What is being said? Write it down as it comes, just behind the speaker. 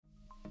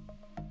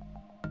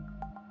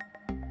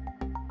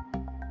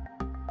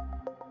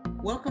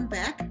Welcome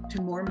back to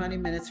More Money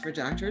Minutes for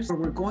Doctors, where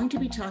we're going to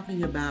be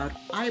talking about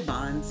I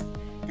bonds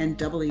and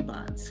double E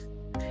bonds.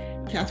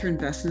 Catherine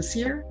Vestnes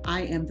here.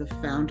 I am the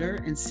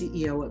founder and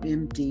CEO of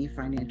MD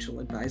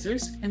Financial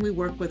Advisors, and we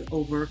work with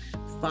over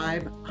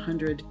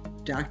 500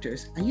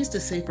 doctors. I used to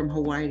say from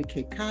Hawaii to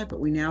Cape Cod,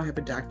 but we now have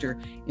a doctor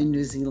in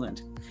New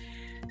Zealand.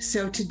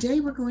 So today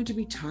we're going to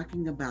be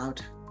talking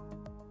about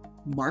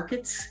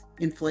markets,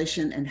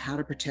 inflation, and how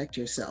to protect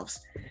yourselves.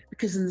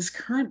 Because in this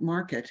current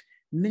market,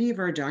 many of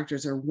our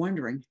doctors are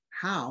wondering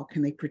how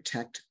can they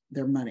protect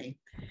their money.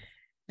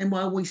 And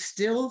while we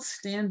still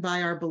stand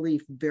by our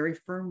belief very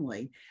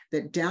firmly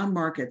that down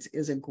markets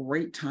is a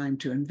great time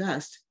to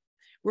invest,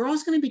 we're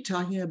also going to be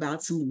talking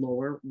about some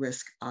lower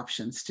risk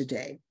options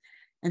today.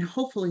 And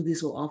hopefully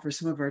these will offer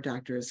some of our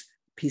doctors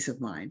peace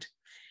of mind.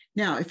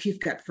 Now, if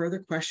you've got further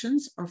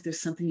questions or if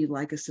there's something you'd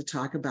like us to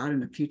talk about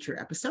in a future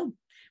episode,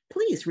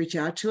 please reach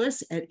out to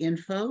us at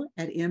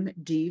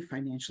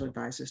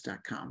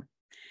info@mdfinancialadvisors.com.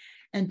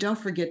 And don't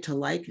forget to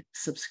like,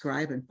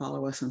 subscribe, and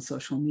follow us on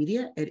social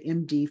media at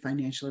MD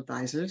Financial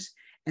Advisors.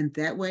 And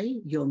that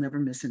way you'll never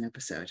miss an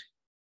episode.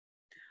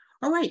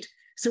 All right.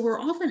 So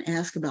we're often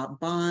asked about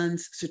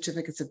bonds,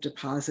 certificates of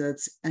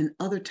deposits, and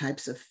other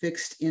types of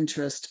fixed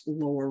interest,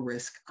 lower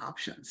risk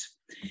options.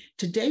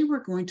 Today,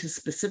 we're going to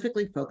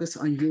specifically focus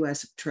on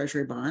U.S.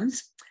 Treasury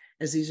bonds,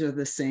 as these are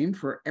the same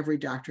for every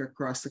doctor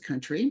across the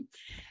country.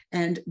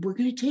 And we're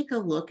going to take a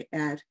look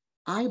at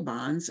I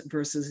bonds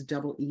versus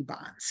double E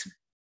bonds.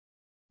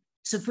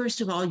 So first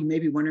of all, you may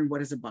be wondering,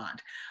 what is a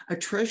bond? A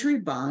treasury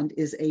bond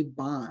is a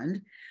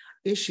bond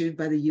issued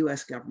by the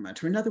U.S.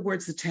 government, or in other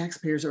words, the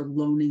taxpayers are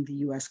loaning the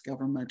U.S.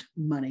 government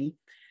money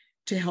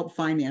to help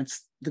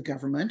finance the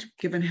government.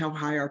 Given how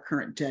high our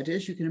current debt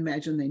is, you can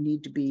imagine they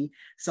need to be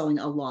selling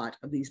a lot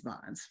of these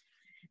bonds.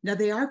 Now,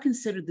 they are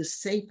considered the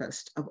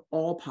safest of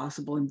all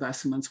possible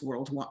investments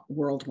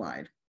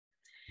worldwide.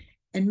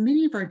 And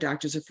many of our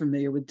doctors are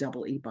familiar with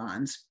double E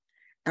bonds,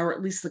 or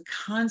at least the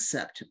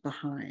concept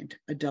behind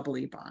a double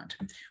E bond.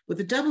 With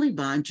a double E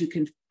bond, you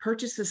can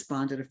purchase this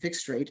bond at a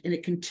fixed rate and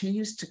it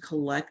continues to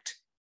collect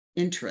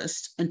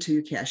interest until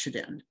you cash it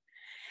in.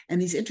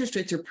 And these interest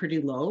rates are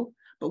pretty low,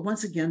 but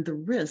once again, the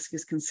risk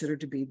is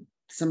considered to be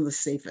some of the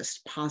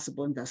safest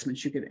possible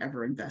investments you could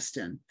ever invest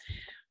in.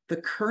 The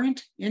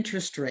current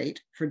interest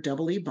rate for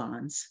double E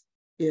bonds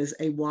is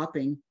a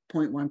whopping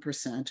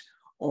 0.1%,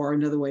 or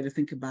another way to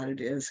think about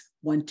it is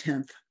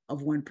 1/10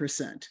 of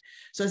 1%.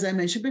 So as I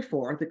mentioned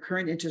before, the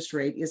current interest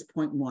rate is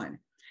 0.1.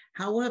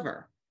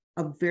 However,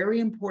 a very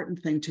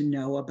important thing to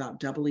know about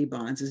double E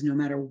bonds is no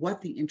matter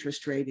what the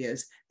interest rate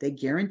is, they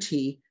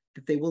guarantee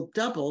that they will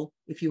double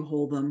if you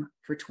hold them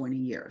for 20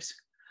 years.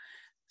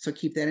 So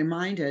keep that in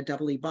mind. A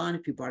double E bond,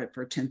 if you bought it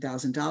for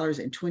 $10,000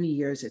 in 20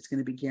 years, it's going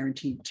to be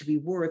guaranteed to be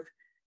worth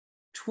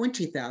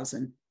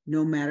 $20,000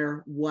 no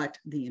matter what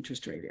the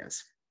interest rate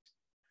is.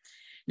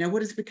 Now,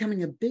 what is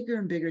becoming a bigger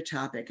and bigger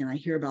topic, and I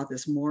hear about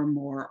this more and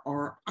more,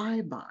 are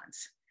I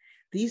bonds.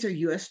 These are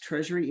U.S.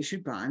 Treasury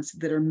issued bonds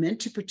that are meant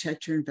to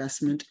protect your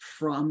investment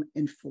from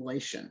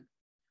inflation.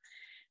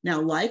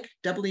 Now, like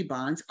double E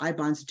bonds, I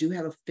bonds do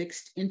have a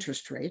fixed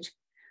interest rate,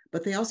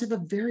 but they also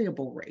have a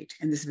variable rate.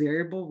 And this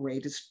variable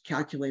rate is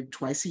calculated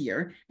twice a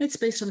year. And it's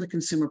based on the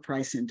Consumer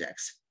Price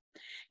Index.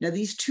 Now,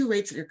 these two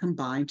rates are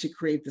combined to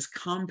create this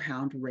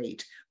compound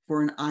rate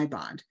for an I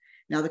bond.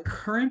 Now, the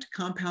current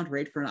compound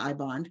rate for an I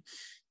bond,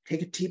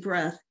 take a deep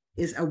breath,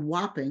 is a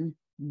whopping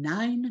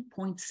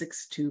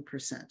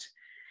 9.62%.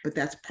 But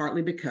that's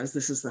partly because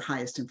this is the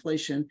highest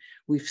inflation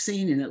we've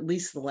seen in at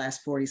least the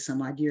last 40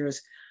 some odd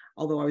years.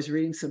 Although I was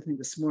reading something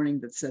this morning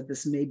that said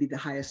this may be the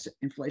highest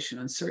inflation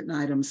on certain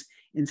items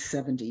in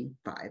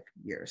 75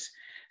 years.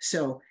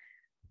 So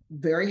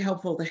very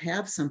helpful to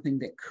have something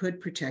that could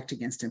protect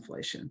against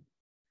inflation.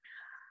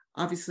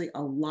 Obviously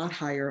a lot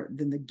higher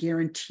than the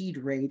guaranteed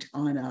rate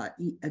on a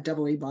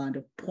double E bond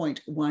of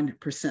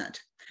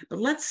 0.1%. But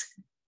let's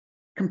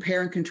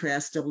compare and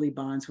contrast double E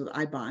bonds with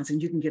I bonds,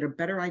 and you can get a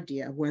better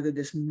idea of whether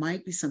this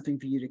might be something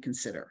for you to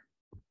consider.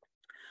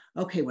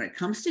 Okay, when it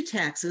comes to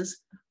taxes,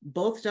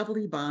 both double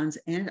E bonds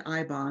and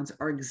I bonds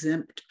are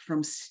exempt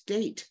from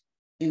state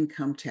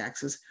income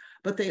taxes,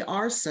 but they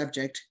are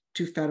subject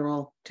to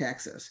federal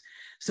taxes.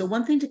 So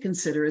one thing to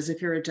consider is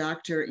if you're a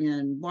doctor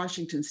in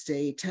Washington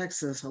State,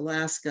 Texas,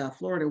 Alaska,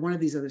 Florida, one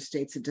of these other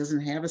states that doesn't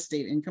have a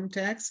state income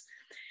tax,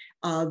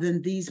 then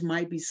these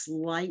might be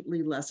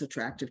slightly less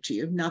attractive to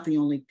you. Not the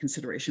only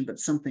consideration, but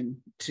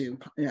something to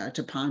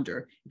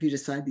ponder if you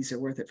decide these are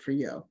worth it for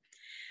you.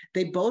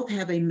 They both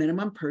have a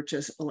minimum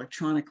purchase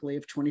electronically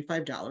of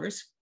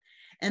 $25,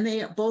 and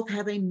they both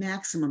have a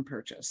maximum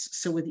purchase.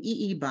 So with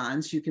EE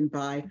bonds, you can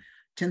buy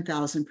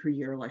 $10,000 per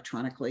year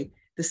electronically.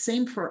 The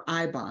same for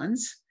I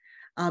bonds.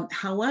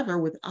 However,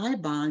 with I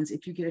bonds,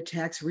 if you get a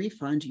tax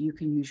refund, you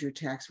can use your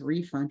tax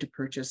refund to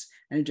purchase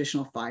an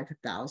additional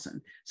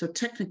 $5,000. So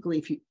technically,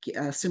 if you,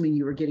 assuming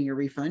you were getting a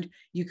refund,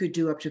 you could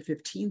do up to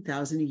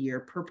 $15,000 a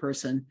year per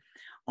person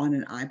on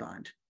an I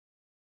bond.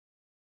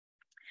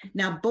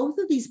 Now, both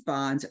of these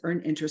bonds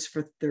earn interest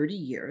for 30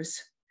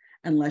 years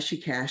unless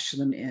you cash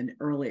them in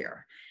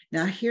earlier.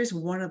 Now, here's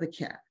one other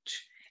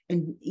catch.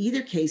 In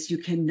either case, you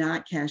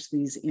cannot cash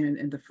these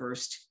in the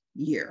first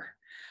year.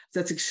 So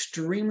that's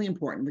extremely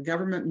important. The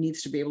government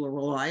needs to be able to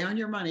rely on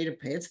your money to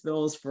pay its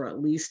bills for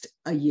at least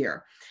a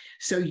year.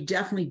 So you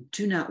definitely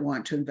do not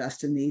want to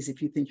invest in these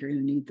if you think you're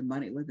going to need the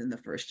money within the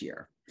first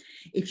year.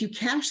 If you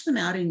cash them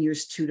out in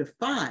years 2 to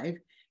 5,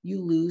 you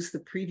lose the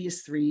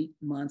previous 3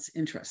 months'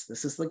 interest.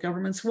 This is the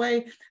government's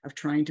way of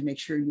trying to make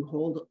sure you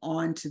hold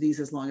on to these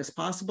as long as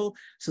possible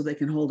so they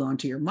can hold on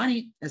to your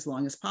money as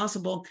long as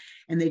possible.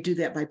 And they do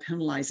that by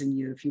penalizing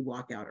you if you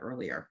walk out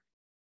earlier.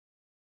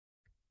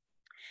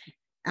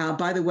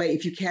 By the way,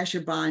 if you cash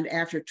a bond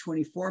after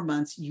 24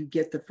 months, you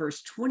get the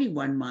first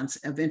 21 months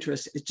of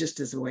interest, just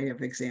as a way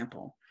of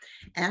example.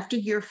 After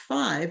year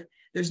 5,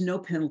 there's no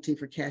penalty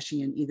for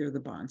cashing in either of the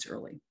bonds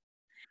early.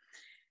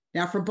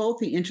 Now, for both,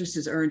 the interest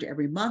is earned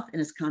every month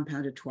and is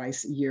compounded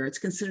twice a year. It's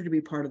considered to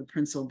be part of the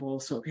principal,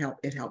 so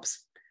it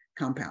helps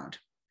compound.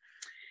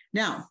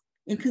 Now,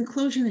 in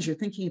conclusion, as you're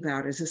thinking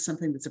about, is this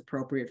something that's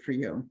appropriate for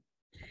you?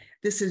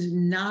 This is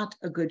not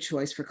a good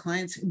choice for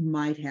clients who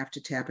might have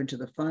to tap into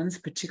the funds,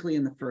 particularly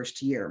in the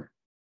first year.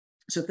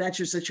 So if that's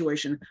your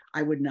situation,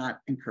 I would not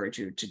encourage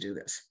you to do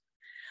this.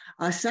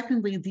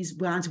 Secondly, these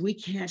bonds, we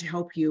can't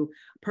help you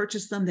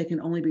purchase them. They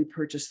can only be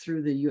purchased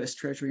through the U.S.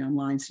 Treasury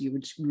online, so you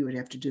would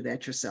have to do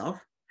that yourself.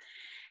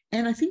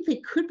 And I think they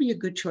could be a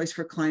good choice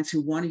for clients who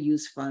want to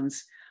use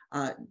funds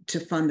to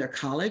fund their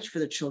college for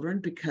their children,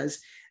 because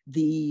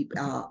the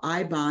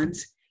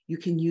I-bonds, you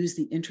can use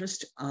the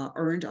interest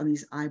earned on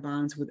these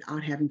I-bonds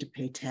without having to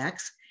pay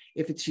tax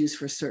if it's used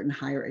for certain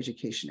higher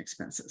education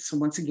expenses. So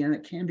once again,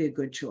 it can be a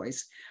good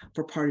choice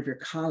for part of your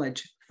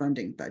college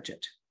funding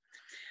budget.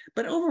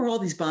 But overall,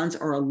 these bonds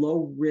are a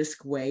low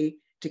risk way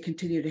to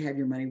continue to have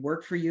your money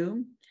work for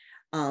you.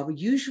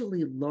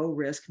 Usually low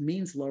risk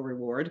means low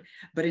reward,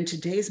 but in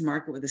today's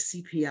market with the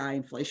CPI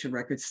inflation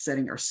records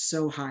setting are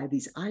so high,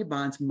 these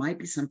I-bonds might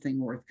be something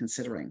worth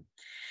considering.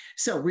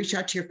 So reach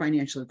out to your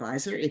financial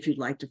advisor if you'd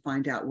like to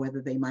find out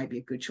whether they might be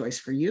a good choice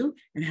for you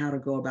and how to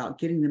go about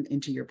getting them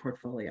into your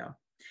portfolio.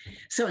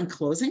 So in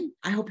closing,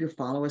 I hope you'll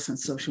follow us on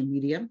social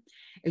media.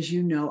 As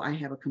you know, I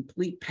have a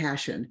complete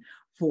passion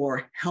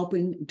for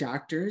helping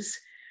doctors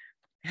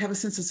have a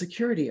sense of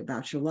security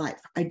about your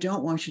life. I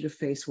don't want you to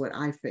face what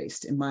I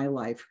faced in my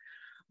life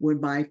when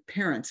my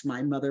parents,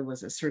 my mother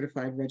was a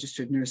certified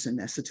registered nurse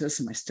anesthetist,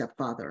 and my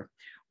stepfather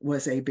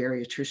was a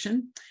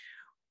bariatrician.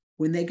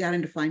 When they got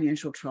into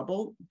financial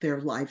trouble,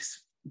 their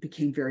lives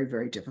became very,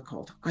 very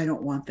difficult. I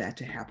don't want that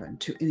to happen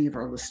to any of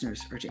our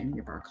listeners or to any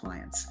of our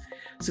clients.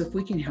 So if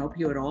we can help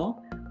you at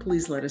all,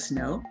 please let us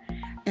know.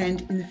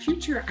 And in the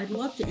future, I'd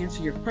love to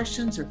answer your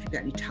questions, or if you've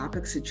got any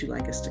topics that you'd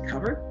like us to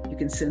cover, you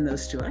can send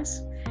those to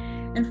us.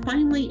 And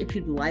finally, if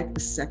you'd like a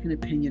second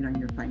opinion on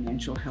your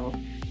financial health,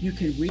 you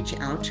can reach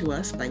out to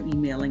us by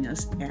emailing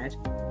us at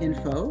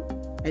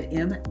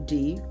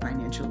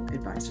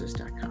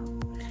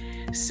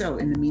info@mdfinancialadvisors.com. So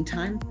in the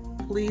meantime,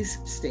 please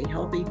stay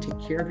healthy,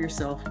 take care of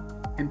yourself,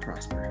 and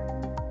prosper.